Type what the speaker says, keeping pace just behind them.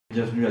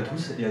Bienvenue à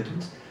tous et à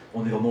toutes.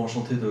 On est vraiment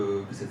enchantés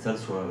que cette salle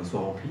soit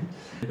remplie.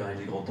 Et bien,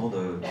 il est grand temps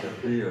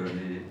d'appeler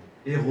les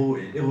héros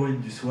et héroïnes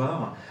du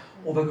soir.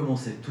 On va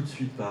commencer tout de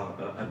suite par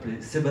appeler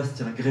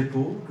Sébastien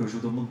Greppo, que je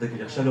vous demande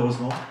d'accueillir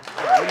chaleureusement.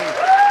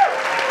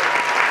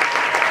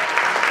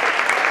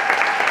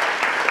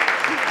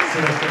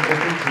 Sébastien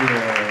Greppo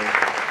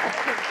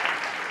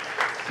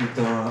qui est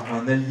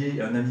un allié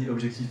et un ami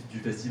objectif du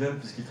festival,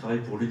 puisqu'il travaille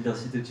pour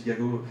l'Université de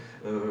Chicago,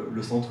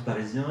 le centre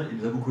parisien. Il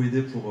nous a beaucoup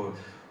aidé pour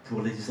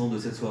l'existence de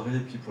cette soirée, et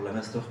puis pour la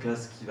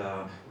masterclass qui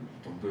va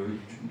donc,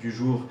 du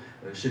jour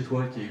chez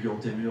toi, qui a eu lieu en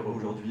Témur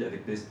aujourd'hui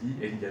avec Beth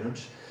et Lydia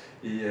Lunch.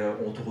 Et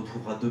on te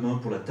retrouvera demain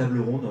pour la table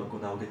ronde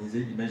qu'on a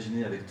organisée,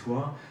 imaginée avec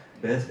toi,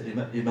 Beth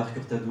et Marc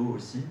Hurtado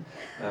aussi.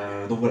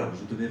 Donc voilà,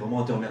 je tenais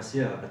vraiment à te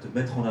remercier, à te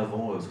mettre en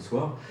avant ce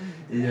soir.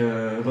 Et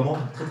vraiment,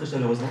 très très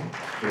chaleureusement,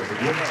 je vais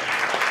applaudir.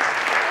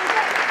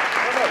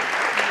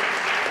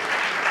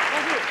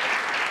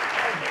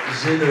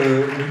 J'ai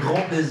le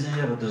grand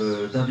plaisir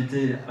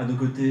d'inviter à nos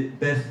côtés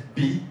Beth B.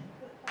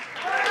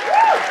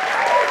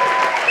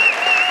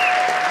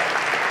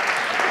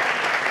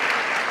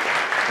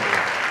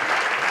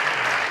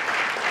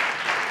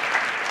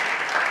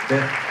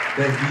 Beth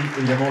B,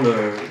 évidemment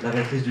la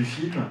réalisatrice du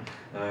film.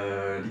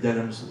 Lydia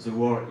Lunch, The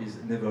War is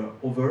Never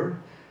Over.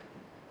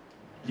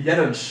 Lydia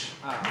Lunch.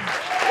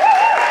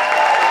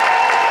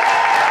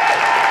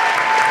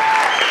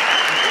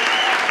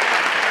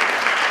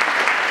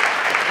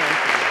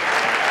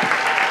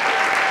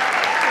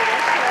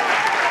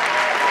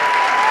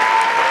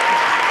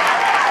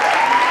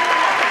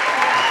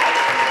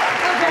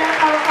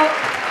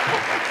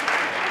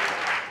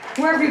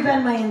 Where have you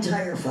been my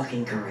entire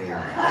fucking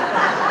career?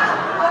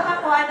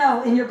 Well, I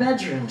know, in your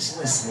bedrooms,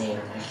 listening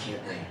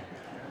acutely.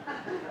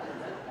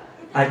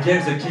 I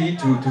gave the key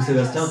to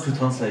Sébastien to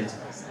translate.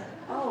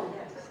 Oh,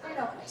 yes. I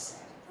know what I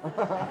said.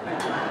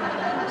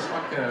 Je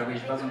crois que oui,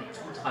 j'ai pas besoin de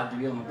tout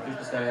traduire non plus,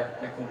 parce qu'elle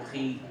a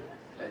compris,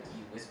 elle a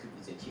dit où est-ce que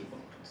vous étiez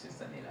pendant toutes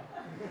ces années-là.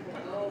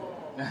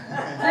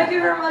 Thank you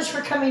very much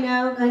for coming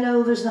out. I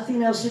know there's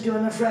nothing else to do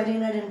on a Friday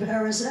night in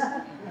Paris.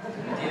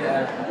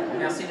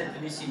 Merci d'être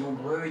venus si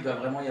nombreux, il doit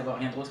vraiment y avoir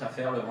rien d'autre à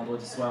faire le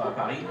vendredi soir à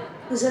Paris.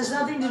 This has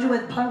nothing to do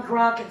with punk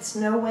rock, it's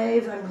no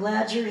wave. I'm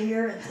glad you're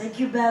here. Thank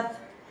you, Beth.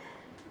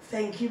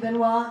 Thank you,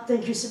 Benoit.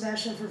 Thank you,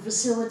 Sébastien, for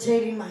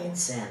facilitating my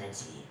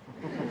insanity.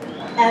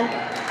 And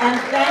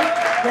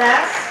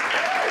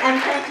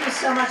thank you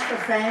so much for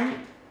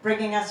Fame,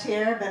 bringing us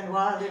here,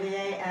 Benoit,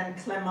 Olivier, and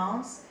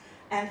Clémence.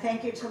 And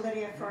thank you to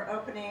Lydia for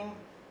opening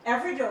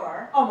every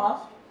door,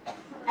 almost,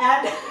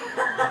 and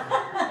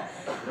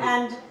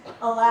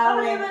allowing...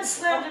 How many been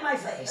slammed in my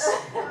face?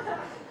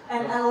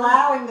 And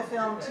allowing the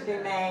film to be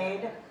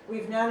made.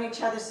 We've known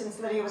each other since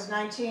Lydia was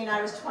 19,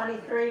 I was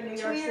 23, New York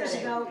City. 2 years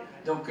ago.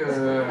 Donc,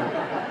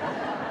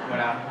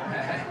 voilà.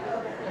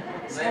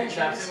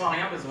 J'ai absolument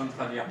rien besoin de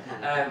traduire.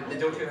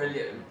 Donc,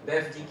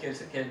 Beth dit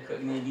qu'elle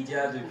connaît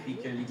Lydia depuis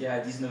que Lydia a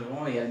 19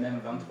 ans et elle-même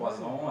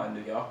 23 ans à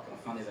New York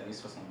en fin des années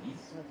 70.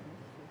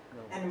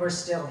 And we're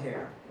still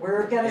here.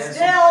 We're gonna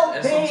still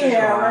be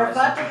here. We're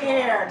fucking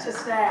here to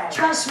stay.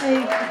 Trust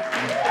me,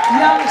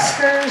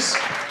 youngsters,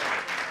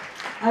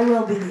 I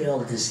will be the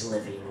oldest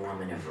living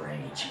woman of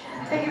rage.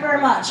 Thank you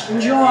very much.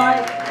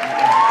 Enjoy.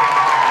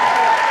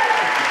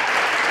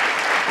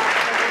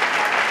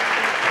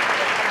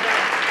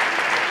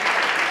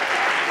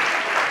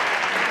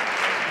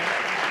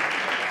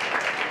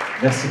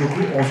 Merci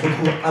beaucoup. On se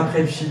retrouve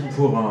après le film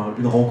pour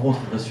une rencontre,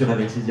 bien sûr,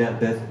 avec Lydia,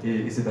 Beth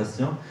et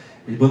Sébastien.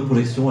 Et bonne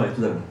projection, à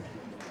tout à l'heure.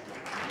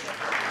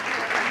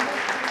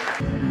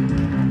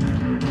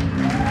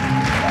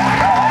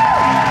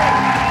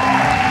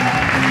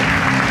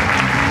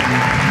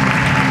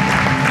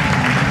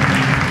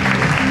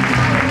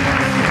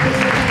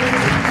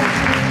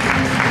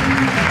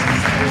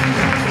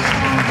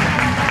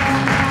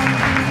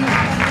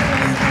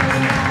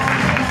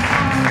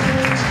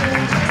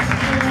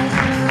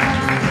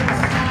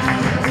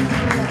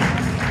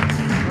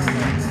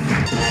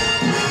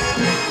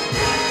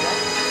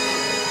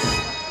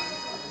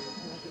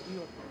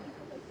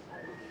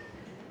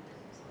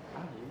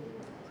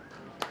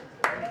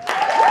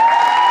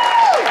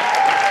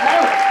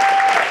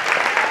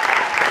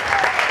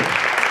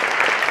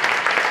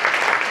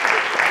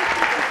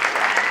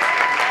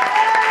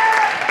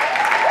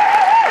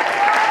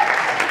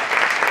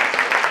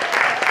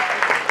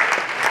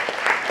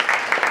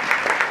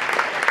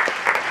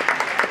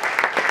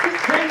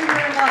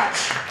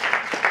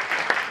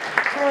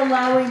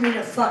 Allowing me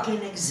to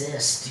fucking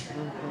exist.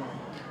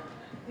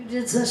 You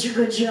did such a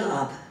good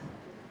job.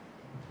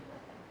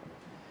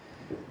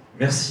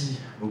 Merci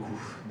beaucoup,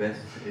 Beth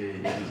et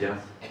Lydia,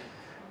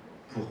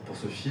 pour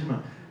ce film.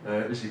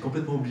 J'ai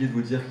complètement oublié de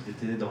vous dire qu'il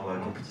était dans la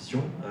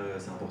compétition,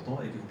 c'est important,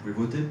 et que vous pouvez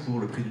voter pour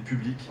le prix du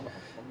public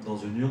dans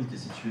une urne qui est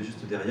située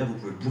juste derrière. Vous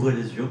pouvez bourrer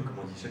les urnes, comme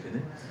on dit chaque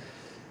année.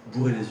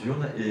 Bourrer les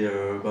urnes, et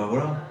ben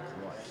voilà.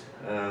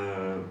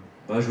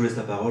 Je vous laisse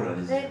la parole,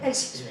 allez-y.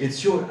 Excuse me.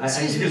 It's your, I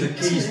give you the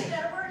keys.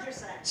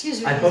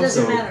 Excuse me, I it hope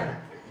doesn't so. matter.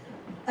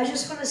 I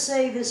just want to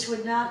say this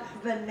would not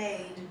have been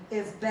made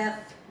if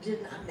Beth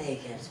did not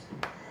make it.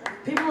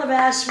 People have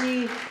asked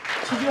me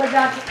to do a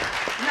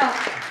No,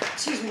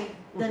 excuse me,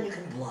 then you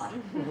can blot.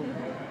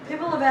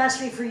 People have asked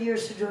me for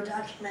years to do a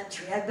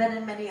documentary. I've been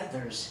in many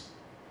others.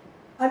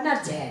 I'm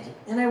not dead,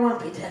 and I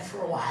won't be dead for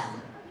a while.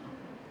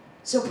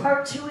 So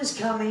part 2 is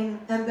coming,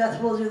 and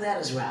Beth will do that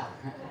as well.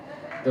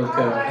 Donc,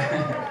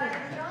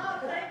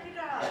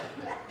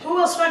 Who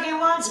else fucking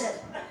wants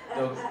it?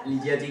 donc,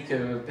 Lydia dit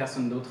que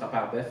personne d'autre à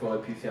part Beth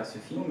aurait pu faire ce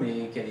film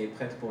et qu'elle est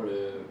prête pour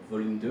le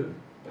volume 2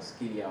 parce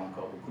qu'il y a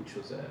encore beaucoup de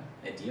choses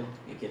à dire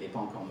et qu'elle n'est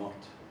pas encore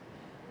morte.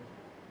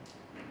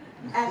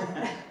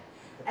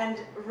 And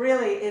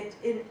really,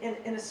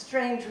 in a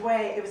strange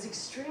way, it was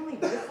extremely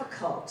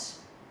difficult,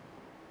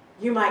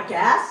 you might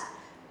guess,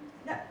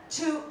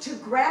 to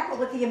grapple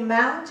with the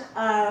amount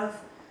of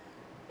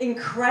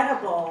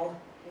incredible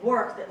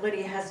work that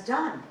Lydia has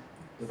done.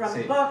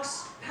 From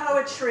books,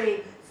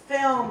 poetry,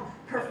 film,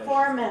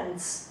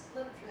 performance.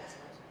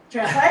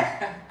 Translate?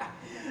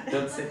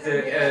 Donc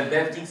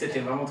Beth dit que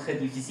c'était vraiment très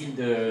difficile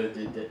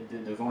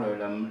devant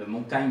la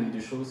montagne de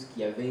choses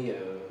qu'il y avait,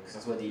 que ce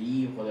soit des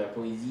livres, de la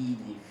poésie,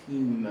 des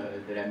films,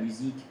 de la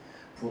musique,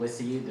 pour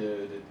essayer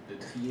de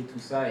trier tout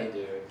ça et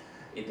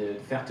de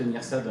faire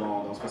tenir ça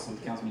dans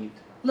 75 minutes.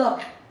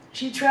 Look,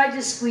 she tried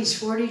to squeeze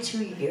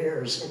 42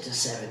 years into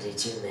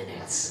 72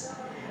 minutes.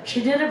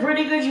 She did a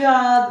pretty good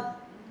job.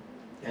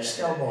 There's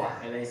still more.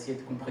 Elle a essayé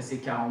de compresser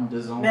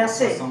 42 ans en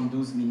Merci.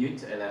 72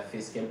 minutes. Elle a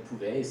fait ce qu'elle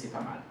pouvait et c'est pas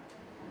mal.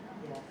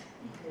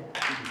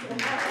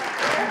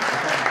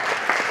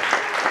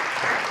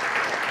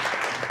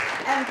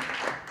 And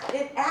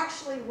it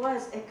actually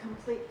was a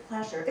complete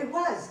pleasure. It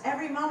was,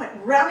 every moment,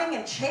 running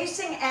and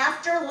chasing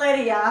after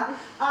Lydia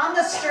on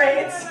the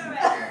streets.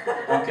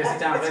 Donc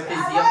c'était un vrai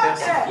plaisir faire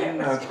ce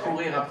film,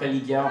 courir après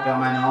Lydia en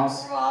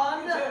permanence. You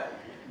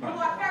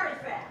are very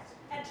fast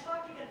and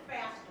talking it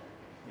faster.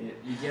 Et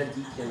Lydia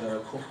dit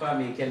qu'elle court pas,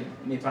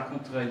 mais par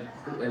contre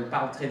elle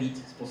parle très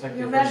vite. C'est pour ça que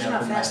You des fois, j'ai imagine un how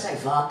peu de mal. fast I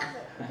fuck?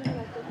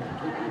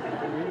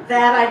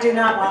 That I do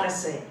not want to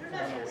see.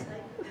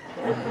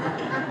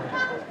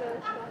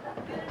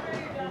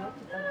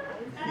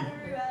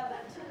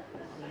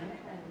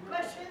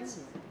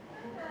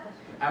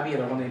 Ah oui,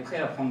 alors on est prêt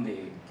à prendre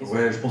des questions.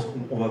 Ouais, je pense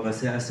qu'on va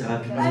passer assez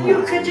rapidement. And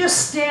you could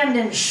just stand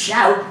and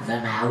shout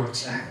them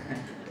out.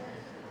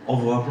 En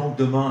vous rappelant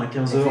que demain à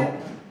 15h.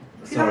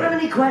 If you don't have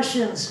any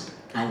questions,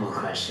 I will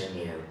question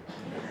you.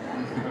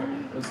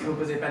 Donc si vous ne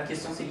posez pas de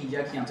questions, c'est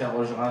Lydia qui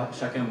interrogera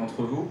chacun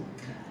d'entre vous.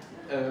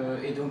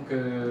 Et donc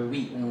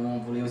oui, on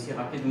voulait aussi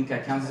rappeler donc qu'à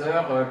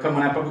 15h, comme on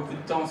n'a pas beaucoup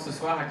de temps ce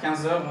soir, à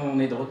 15h on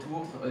est de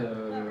retour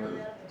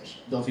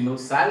dans une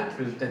autre salle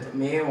peut-être,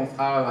 mais on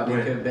fera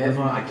avec Beth.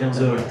 Demain à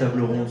 15h, une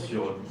table ronde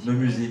sur nos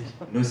musiques,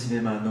 nos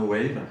cinémas, no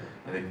wave,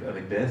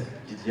 avec Beth,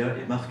 Lydia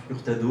et Marc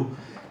Hurtado,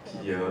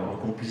 qui est un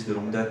complice de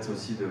longue date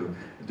aussi de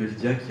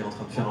Lydia, qui est en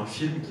train de faire un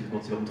film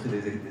dont il va montrer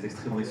des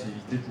extraits en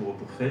exclusivité pour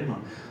Fame.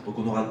 Donc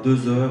on aura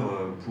 2 heures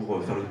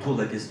pour faire le tour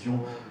de la question,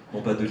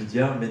 non pas de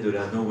Lydia, mais de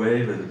la no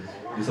wave,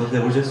 de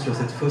s'interroger sur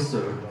cette fausse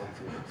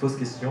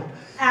question.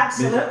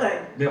 Absolutely.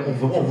 Mais on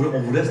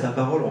vous laisse la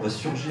parole, on va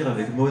surgir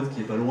avec Maud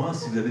qui est pas loin.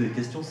 Si vous avez des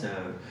questions,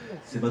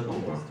 c'est maintenant.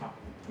 Quoi.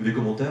 Ou des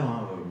commentaires,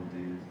 hein, ou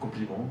des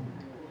compliments.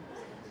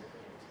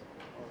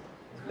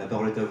 La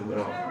parole est à vous.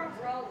 Alors,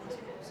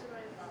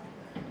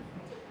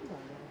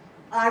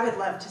 I would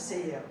love to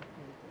see you.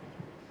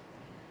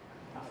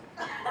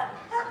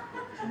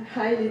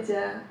 Hi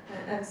Lydia,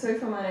 I'm sorry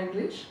for my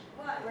English.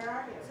 Where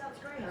are you?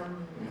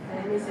 My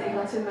name is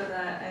Eglantine, but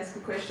I ask a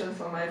question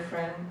for my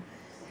friend.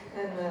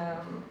 And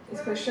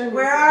his question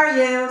Where is... are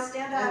you?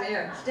 Stand up. I'm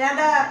here. Stand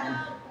up.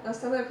 Oh,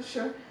 stand up,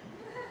 sure.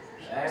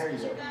 There you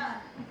go.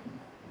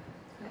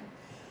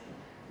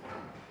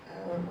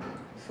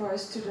 For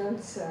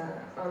students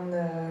on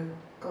the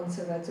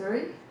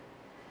conservatory,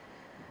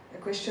 the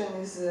question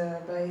is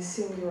by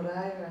seeing you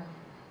live,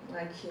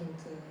 like in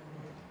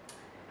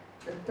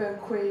the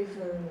punk wave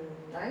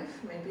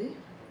life, maybe.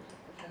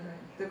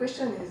 The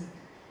question is,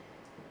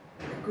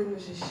 a good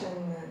musician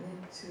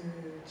need to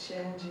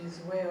change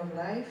his way of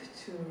life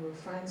to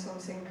find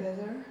something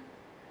better?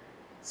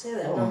 Say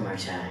that one more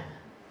time.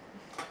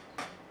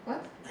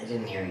 What? I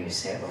didn't hear you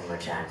say it one more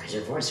time because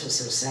your voice was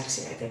so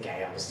sexy. I think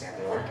I almost had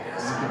the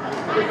orgasm.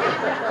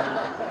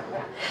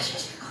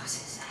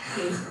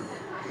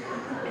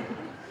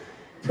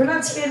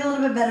 Pronunciate a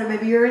little bit better.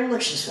 Maybe your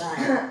English is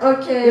fine.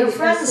 Okay. Your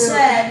friend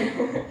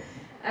said.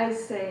 I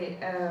say.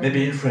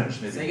 maybe in French,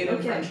 maybe. Say it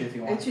in French if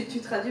you Et want. tu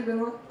traduis,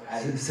 Benoît?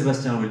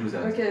 Sébastien will do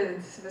that. Ok,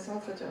 Sébastien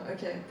traduit.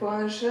 Ok. Pour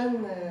un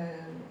jeune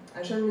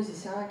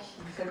musicien qui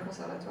fait le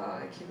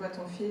conservatoire et qui voit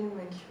ton film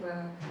et qui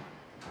voit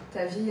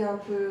ta vie un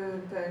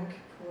peu punk,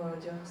 pour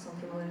dire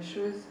simplement les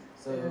choses.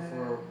 So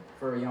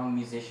for a young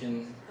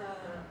musician,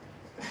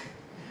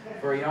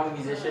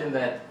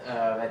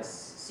 that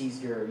sees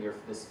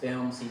this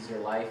film, sees your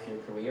life, your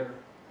career.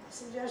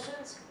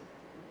 Suggestions?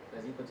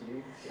 Vas-y,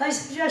 continue. My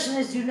suggestion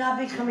is do not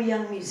become a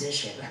young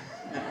musician.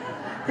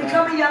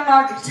 Become a young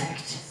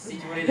architect. Si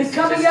tu voulais des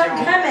Become a young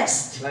suggestions,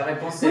 chemist. la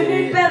réponse We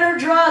need est... better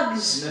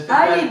drugs.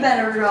 I need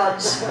better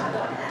drugs.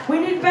 We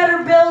need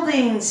better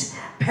buildings.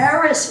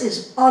 Paris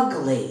is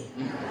ugly.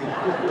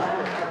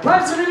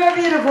 Parts of it are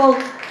beautiful.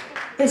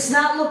 It's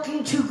not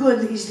looking too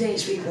good these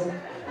days, people.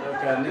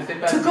 Donc, ne fais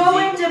pas To de go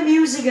musique. into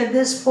music at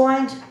this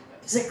point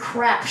is a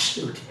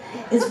crapshoot.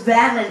 It's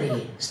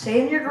vanity.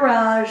 Stay in your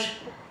garage,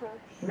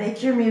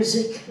 make your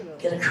music,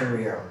 get a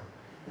career.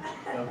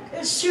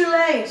 It's too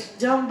late.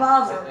 Don't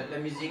bother. La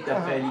musique,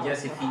 d'après Lydia,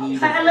 c'est fini.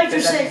 I like Fais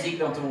to de la say- musique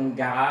dans ton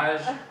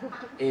garage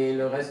et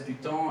le reste du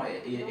temps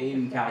est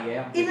une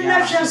carrière. In a Deviens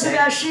nutshell, architecte.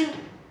 Sebastian,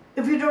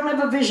 if you don't have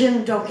a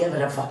vision, don't give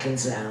it a fucking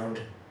sound.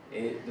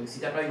 Et donc si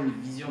tu n'as pas une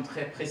vision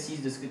très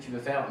précise de ce que tu veux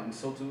faire,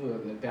 surtout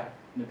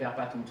ne perds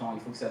pas ton temps,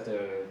 il faut que ça te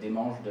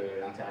démange de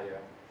l'intérieur.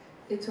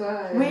 Et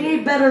toi, We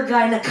need better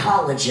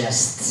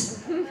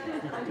gynecologists.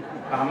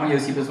 Apparemment, il y a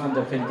aussi besoin,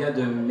 d'après Lydia,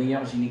 de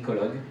meilleurs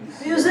gynécologues.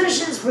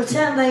 Musicians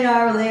pretend they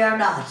are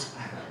not.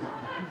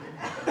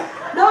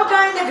 No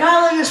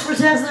gynecologist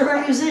pretends they're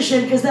a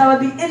musician because that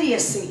would be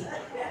idiocy.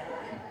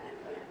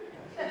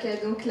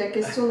 ok, donc la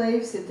question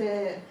naïve,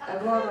 c'était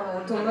avoir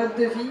ton mode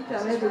de vie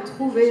permet de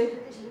trouver,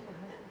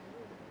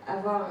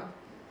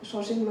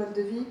 changer de mode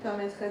de vie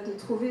permettrait de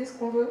trouver ce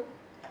qu'on veut.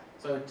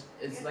 So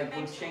it's like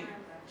with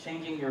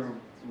changing your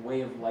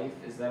way of life,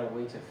 is that a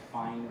way to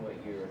find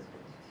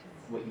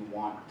what you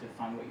want, to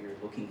find what you're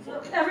looking for?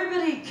 Look,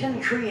 everybody can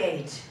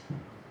create.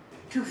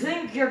 To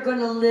think you're going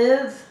to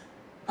live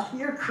on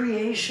your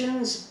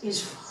creations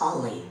is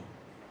folly.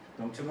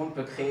 Donc tout le monde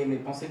peut créer, mais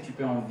penser que tu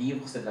peux en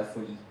vivre, c'est de la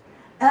folie.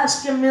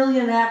 Ask a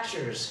million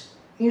actors,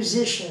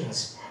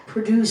 musicians,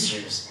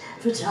 producers,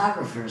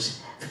 photographers,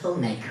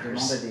 Demande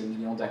filmmakers. à des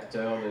millions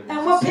d'acteurs, de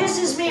And what musiciens,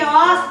 pisses de me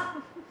producteurs.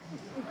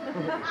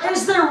 off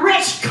is the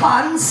rich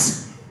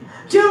cunts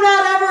do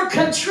not ever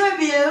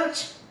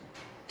contribute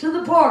to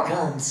the poor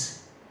cunts.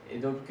 Et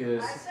donc,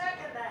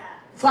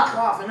 Fuck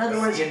off, in other ce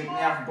words. qui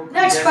énerve beaucoup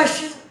Next les-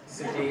 question.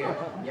 c'est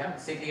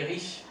que les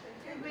riches,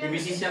 les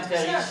musiciens très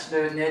riches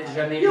n'aident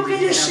jamais You les can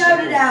just musiciens shout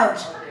très it pauvres.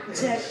 out.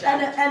 That's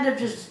it. End of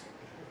just.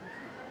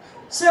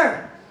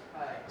 Sir,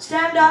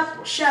 stand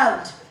up,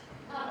 shout.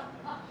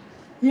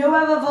 You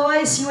have a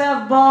voice, you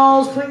have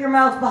balls, put your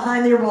mouth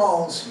behind your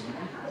balls.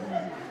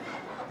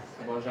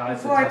 Bon, j'arrête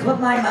de Before I traduire. put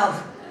my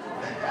mouth.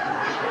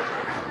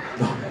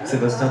 Non,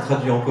 Sébastien,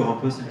 traduis encore un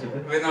peu, s'il te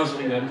plaît. Ouais, non, je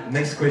rigole.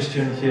 Next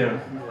question here.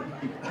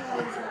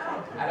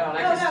 Alors,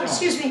 la No, no, question.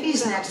 excuse me,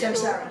 he's next, I'm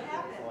sorry.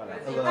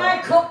 Hello.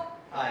 Alright, cool.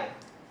 Hi.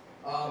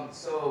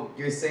 So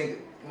you're saying,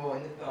 well,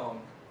 in the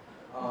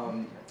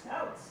film,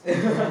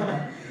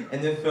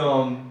 in the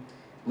film,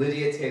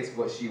 Lydia takes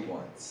what she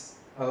wants.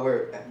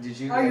 However, did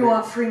you? Are you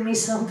offering me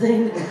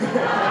something?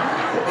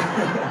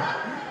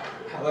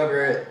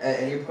 However, at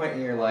any point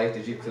in your life,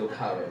 did you feel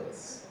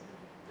powerless?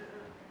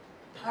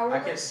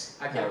 Powerless?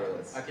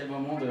 Powerless. À quel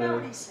moment I de... know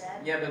what he said.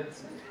 Yeah, but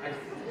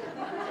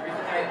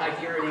everything I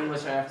hear in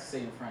English, I have to say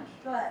in French.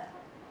 Go ahead.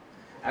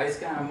 Ah, est-ce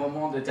qu'à un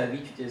moment de ta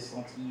vie, tu t'es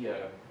senti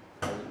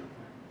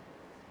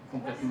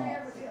complètement... When did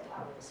you ever feel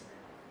powerless?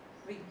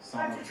 Oui, Do sans...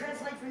 I have to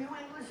translate for you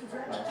English or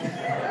French?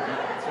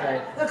 That's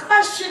right. The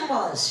question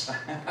was,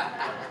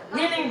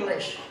 in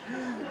English,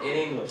 In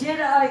English.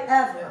 did I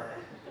ever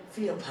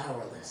feel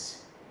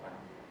powerless?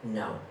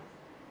 No.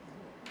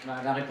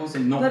 La réponse est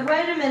non. But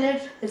wait a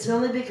minute, it's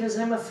only because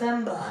I'm a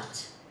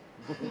fembot.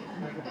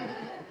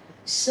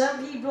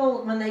 Some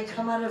people, when they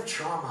come out of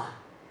trauma,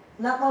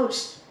 not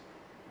most,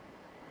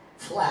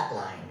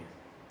 flatline.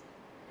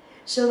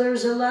 So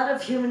there's a lot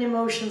of human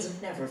emotions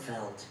I've never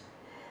felt.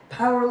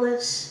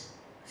 Powerless,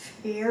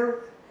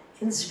 fear,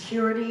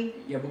 insecurity,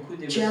 Il y a beaucoup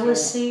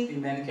Jealousy. d'émotions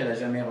humaines qu'elle a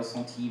jamais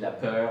ressenties, la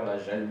peur, la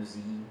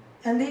jalousie.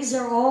 and these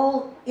are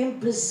all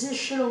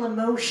impositional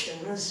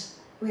emotions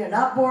we are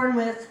not born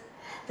with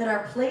that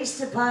are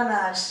placed upon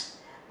us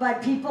by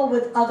people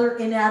with other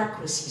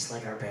inadequacies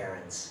like our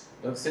parents.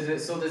 Donc ce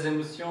sont des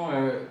émotions,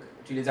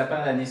 tu les as pas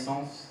à la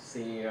naissance,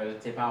 c'est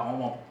tes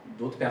parents,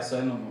 d'autres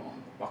personnes,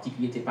 en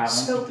particulier tes parents,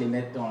 So- qui te les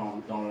mettent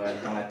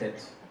dans la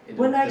tête. Et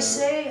When donc, I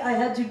say I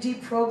had to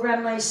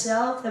deprogram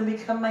myself and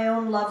become my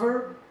own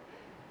lover,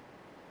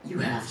 you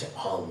have to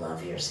all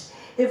love yourself.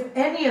 If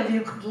any of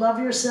you could love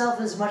yourself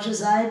as much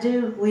as I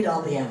do, we'd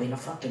all be having a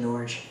fucking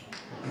orgy.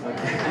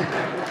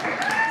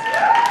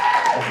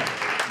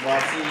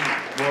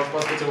 Bon, je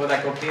pense que tout le monde a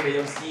compris, mais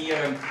donc si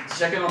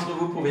chacun d'entre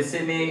vous pouvait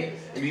s'aimer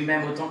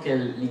lui-même autant que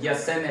Lydia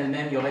s'aime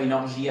elle-même, il y aurait une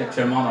orgie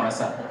actuellement dans la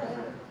salle.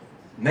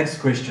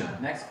 Next question.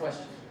 Next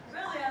question.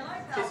 Really, I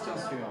like that Question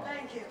one. suivante.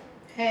 Thank you.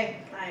 Hey,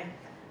 hi.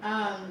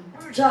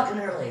 We were talking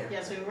earlier.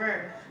 Yes, we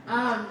were.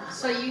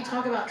 So you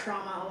talk about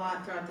trauma a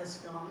lot throughout this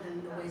film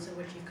and the ways in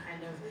which you've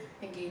kind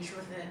of engaged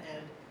with it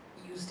and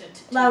used it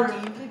to Louder,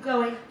 gain, keep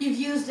going. you've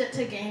used it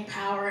to gain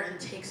power and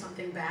take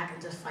something back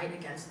and to fight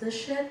against this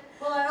shit.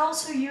 Well, I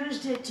also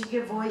used it to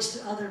give voice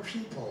to other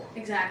people.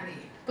 Exactly.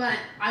 But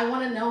I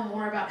want to know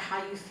more about how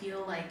you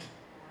feel like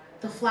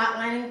the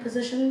flatlining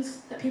positions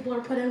that people are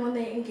put in when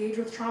they engage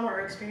with trauma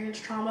or experience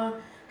trauma,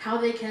 how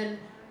they can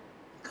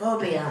Go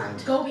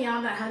beyond. Go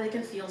beyond that, how they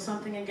can feel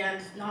something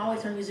again, not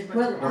only through music but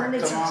Well, through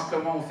art.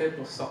 Comment on fait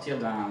pour sortir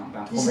d'un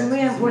It's a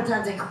very traumatisme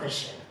important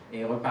question.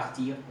 et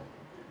repartir?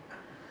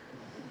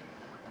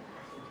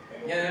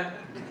 Yeah.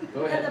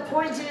 Go And ahead. the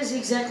point is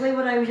exactly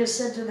what I just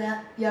said to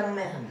that young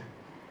man.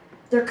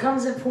 There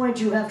comes a point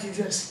you have to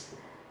just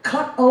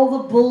cut all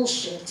the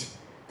bullshit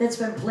that's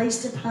been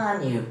placed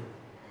upon you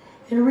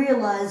and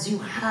realize you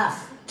have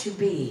to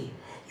be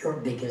your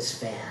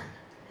biggest fan.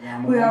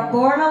 We are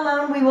born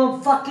alone, we will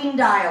fucking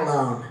die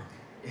alone.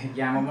 Il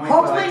y a un moment,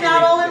 Hopefully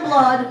not all in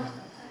blood.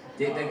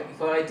 Il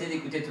faut arrêter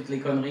d'écouter toutes les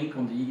conneries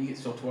qu'on dit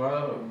sur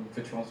toi ou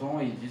que tu entends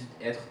et juste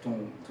être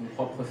ton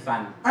propre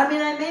fan. I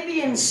mean, I may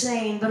be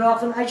insane, but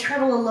often I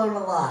travel alone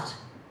a lot.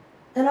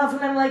 And often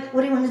I'm like,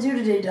 what do you want to do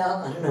today,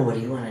 dog? I don't know, what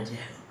do you want to do?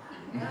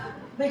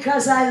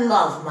 Because I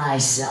love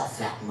myself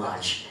that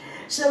much.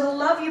 So the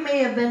love you may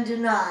have been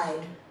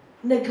denied,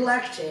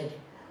 neglected,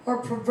 or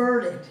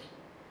perverted,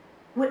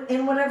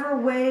 in whatever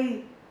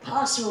way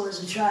possible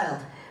as a child,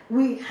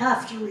 we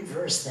have to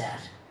reverse that.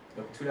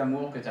 Donc tout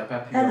l'amour que tu n'as pas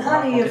pu And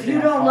avoir honey, quand if t'étais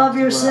you don't enfant, love tu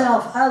dois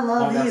yourself, I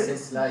love renverser you.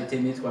 cela et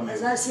t'aimer toi-même.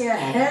 As I see a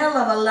hell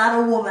of a lot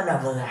of women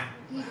over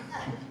there.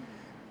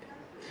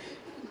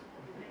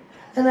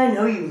 And I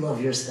know you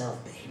love yourself,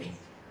 baby.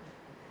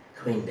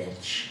 Queen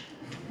bitch.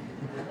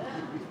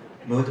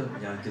 Maud,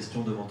 il y a une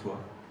question devant toi,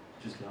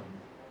 juste là.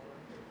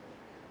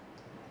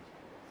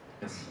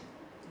 Merci.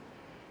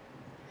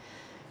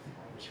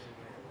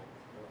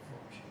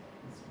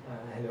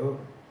 Hello.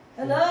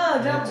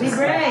 Hello, don't be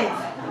brave.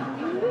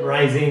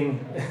 Rising.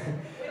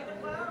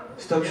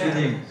 Stop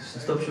shooting.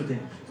 Stop shooting.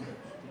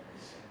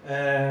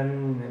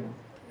 I'm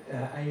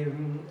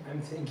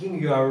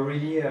thinking you are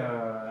really an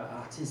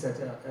artist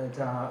that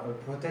are a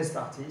protest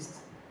artist.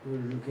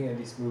 Looking at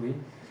this movie,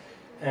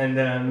 and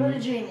What a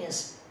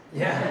genius.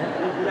 yeah,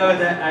 no,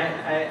 that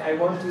I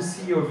want to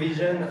see your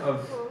vision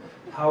of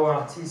how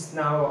artists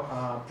now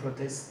are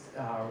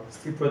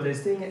still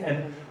protesting,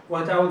 and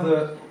what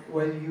do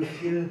you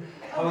feel?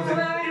 I'm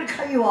going to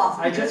cut you off,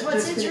 I because just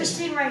what's finished.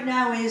 interesting right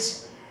now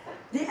is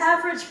the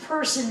average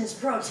person is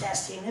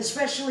protesting,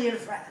 especially in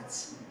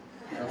France.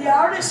 The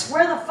artists,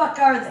 where the fuck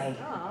are they?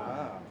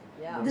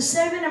 The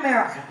same in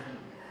America.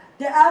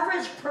 The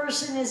average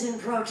person is in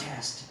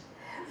protest.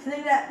 I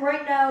think that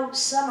right now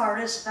some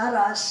artists, not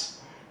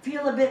us,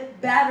 feel a bit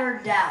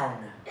battered down.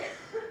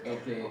 Donc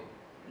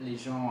les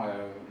gens,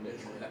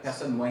 la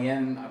personne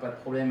moyenne n'a pas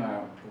de problème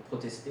pour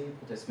protester,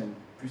 proteste même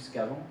plus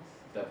qu'avant,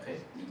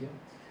 d'après Lydia,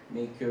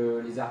 mais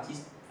que les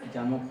artistes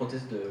finalement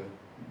protestent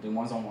de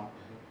moins en moins.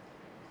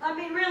 I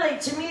mean, really,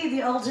 to me,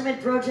 the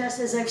ultimate protest,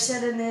 as I've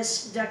said in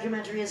this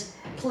documentary, is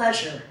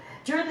pleasure.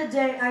 During the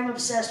day, I'm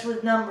obsessed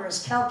with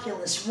numbers,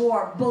 calculus,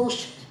 war,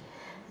 bullshit.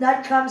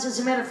 Night comes, as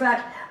a matter of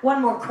fact,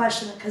 one more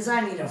question, because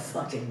I need a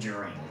fucking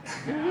drink.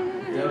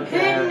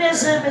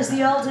 Hedonism is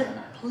the ultimate,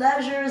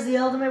 pleasure is the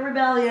ultimate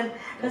rebellion,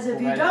 because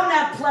if you don't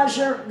have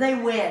pleasure, they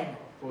win.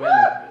 Pour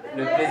elle,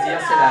 le plaisir,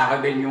 c'est la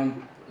rébellion.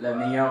 La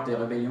meilleure des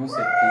rébellions, c'est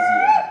le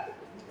plaisir.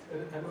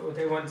 What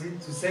I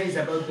wanted to say is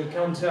about the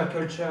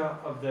counterculture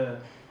of the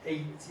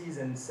 80s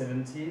and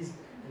 70s,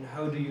 and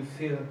how do you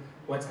feel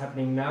what's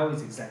happening now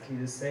is exactly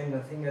the same,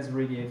 nothing has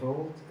really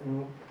evolved,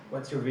 and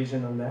what's your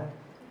vision on that?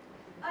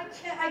 I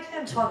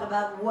can't talk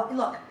about what,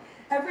 look,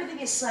 everything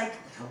is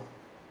cyclical.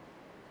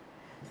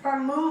 There are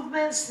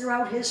movements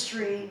throughout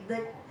history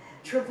that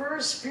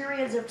traverse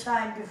periods of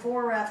time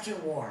before or after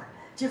war.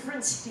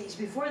 Different cities.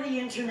 Before the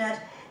internet,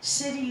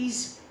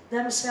 cities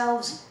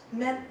themselves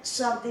meant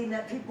something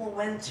that people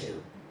went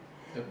to.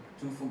 Donc,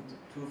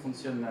 tout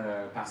fonctionne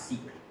par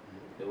cycle.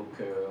 Donc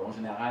en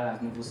général,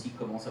 un nouveau cycle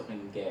commence après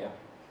une guerre.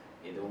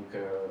 Et donc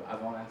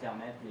avant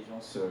l'Internet, les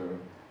gens se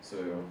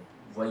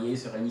voyaient,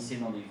 se réunissaient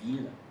dans des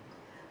villes.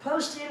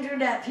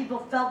 Post-internet, people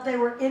felt they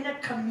were in a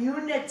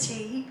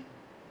community,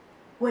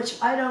 which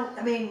I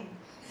mean,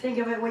 think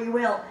of it what you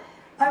will.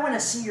 I want to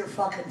see your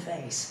fucking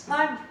face.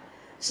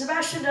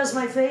 Sebastian does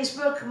my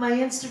Facebook, my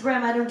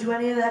Instagram, I don't do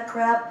any of that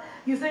crap.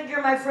 You think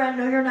you're my friend?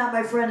 No, you're not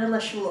my friend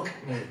unless you look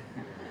at me.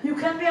 You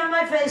can be on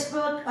my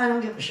Facebook, I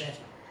don't give a shit.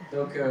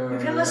 Donc, you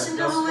can listen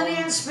to the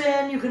Lydia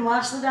Spin, you can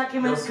watch the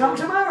document, come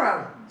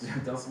tomorrow.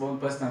 Dans ce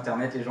monde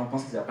post-internet, les gens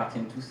pensent qu'ils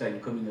appartiennent tous à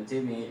une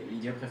communauté, mais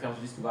Lydia préfère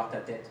juste voir ta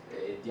tête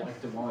et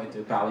directement et te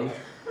parler.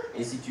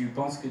 Et si tu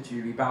penses que tu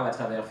lui parles à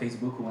travers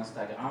Facebook ou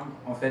Instagram,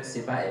 en fait,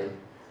 c'est pas elle.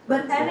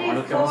 But any en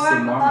l'occurrence, c'est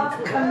form moi.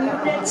 of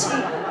community,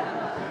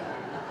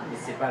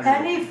 C'est pas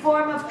any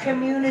form of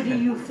community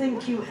you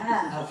think you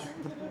have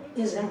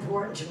is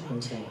important to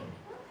maintain.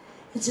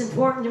 It's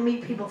important to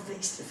meet people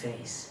face to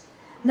face,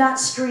 not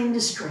screen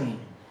to screen.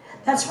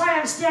 That's why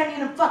I'm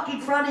standing in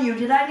fucking front of you.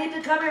 Did I need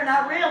to come here?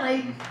 Not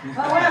really.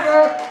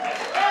 However,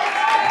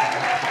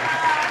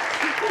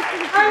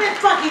 I'm in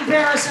fucking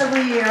Paris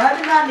every year. I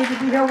do not need to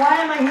be here. Why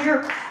am I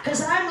here?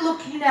 Because I'm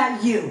looking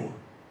at you.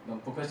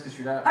 Donc pourquoi est-ce que je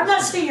suis là? I'm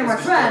not saying you're my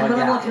friend, but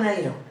I'm looking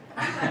at you.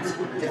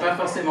 T'es pas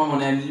forcément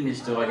mon ami, mais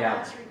je te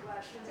regarde.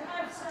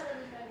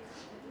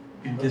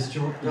 Une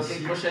question Donc ici.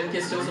 les prochaines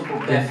questions sont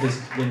pour Il y a Beth.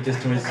 une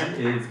question ici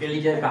et Parce que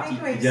Lydia est I partie.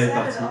 think we've Lydia est said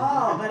it partie.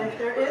 all, but if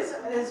there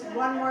is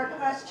one more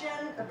question,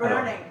 a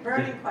burning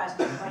question,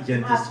 but il y a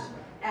you une must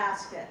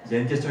ask it. il y a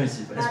une question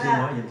ici.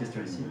 Excusez-moi, il y a une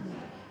question ici.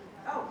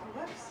 Oh,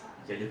 whoops.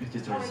 Il n'y a plus de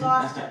question Oh, we ici.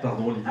 lost it.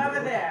 Pardon, Lydia.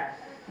 Over there.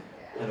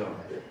 Alors,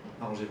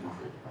 arrangez-vous.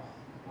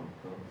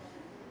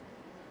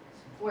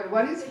 Well,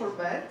 one is for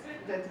Beth,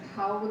 that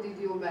how did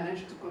you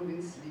manage to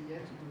convince Lydia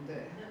to do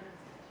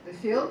the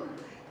film?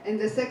 And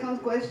the second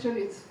question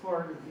is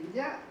for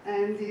Lydia,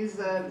 and is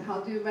how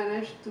do you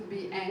manage to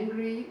be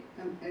angry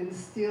and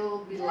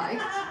still be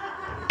liked?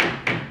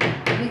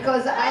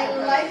 Because I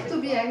like to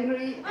be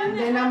angry, and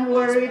then I'm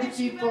worried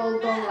people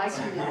don't like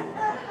me.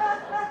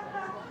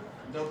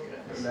 Donc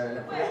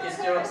la première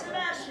question.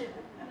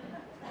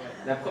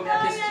 La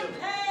première question.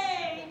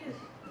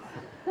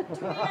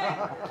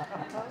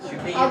 Je suis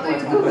payé pour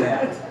être en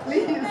colère.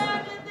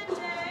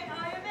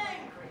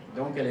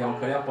 Donc elle est en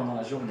colère pendant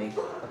la journée.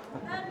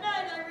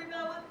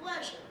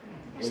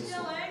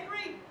 Still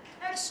angry?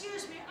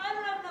 Excuse me, I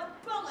don't have enough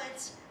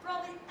bullets for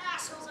all the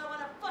assholes I want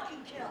to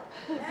fucking kill.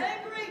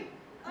 Angry?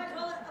 I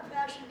call it a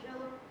passion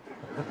killer.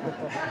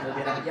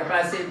 Il n'y a pas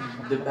assez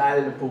de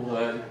balles pour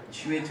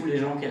tuer tous les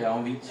gens qu'elle a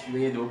envie de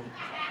tuer, donc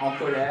en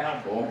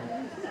colère, bon.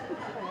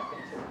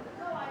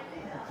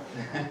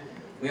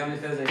 Oui, en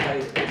effet, vous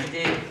n'avez pas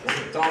l'idée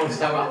tant de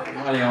savoir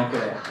comment elle est en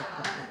colère.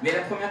 Mais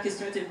la première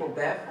question était pour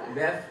Beth.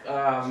 Beth,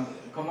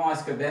 comment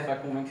est-ce que Beth a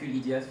convaincu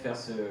Lydia de faire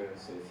ce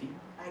film?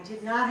 I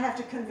did not have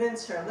to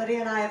convince her.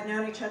 Lydia and I have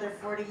known each other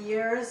 40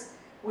 years.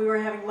 We were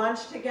having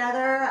lunch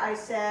together. I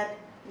said,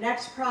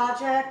 next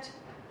project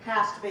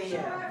has to be you.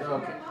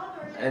 Donc,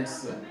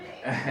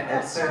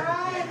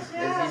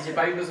 j'ai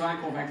pas eu besoin de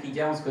convaincre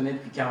Lydia, on se connaît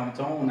depuis 40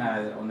 ans,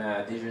 on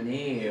a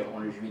déjeuné et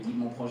je lui ai dit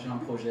mon prochain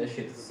projet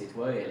c'est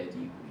toi et elle a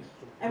dit oui.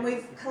 And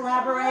we've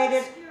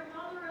collaborated.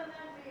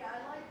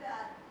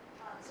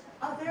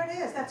 Oh, there it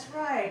is. That's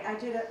right. I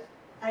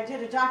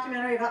did a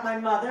documentary about my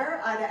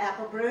mother, Ida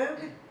Applebrug,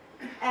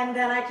 and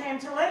then I came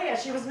to Lydia.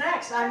 She was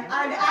next. I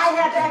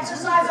had to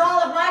exercise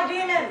all of my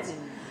demons.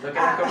 Donc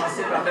elle a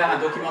commencé par faire un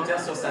documentaire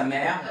sur sa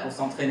mère pour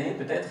s'entraîner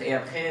peut-être, et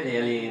après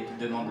elle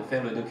demande de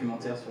faire le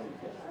documentaire sur lui.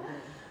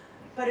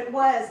 But it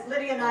was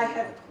Lydia and I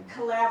have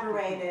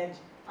collaborated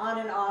on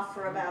and off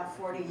for about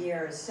 40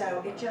 years,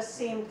 so it just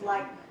seemed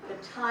like the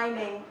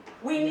timing.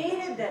 We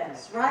needed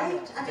this,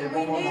 right? I mean,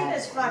 we needed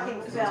this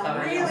fucking film.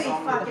 Really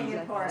fucking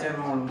important.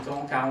 Tellement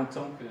longtemps, 40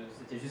 ans, que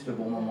c'était juste le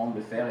bon moment de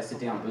le faire et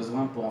c'était un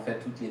besoin pour en fait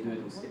toutes les deux.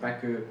 Donc c'était pas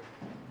que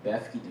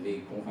Beth qui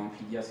devait convaincre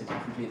Lydia, c'était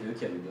toutes les deux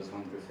qui avaient besoin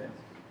de le faire.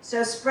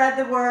 So spread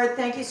the word.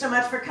 Thank you so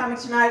much for coming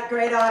tonight.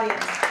 Great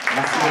audience.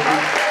 Merci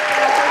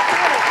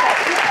beaucoup.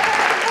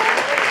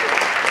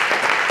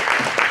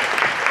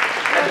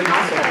 À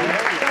demain surtout.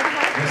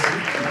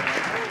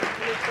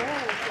 Merci.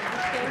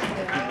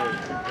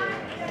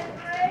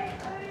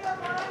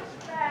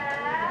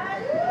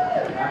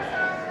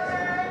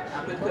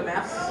 Un peu de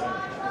commerce.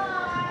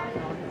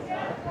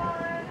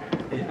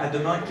 Et à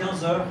demain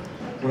 15h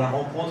pour la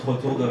rencontre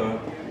autour de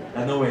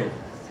la Noël.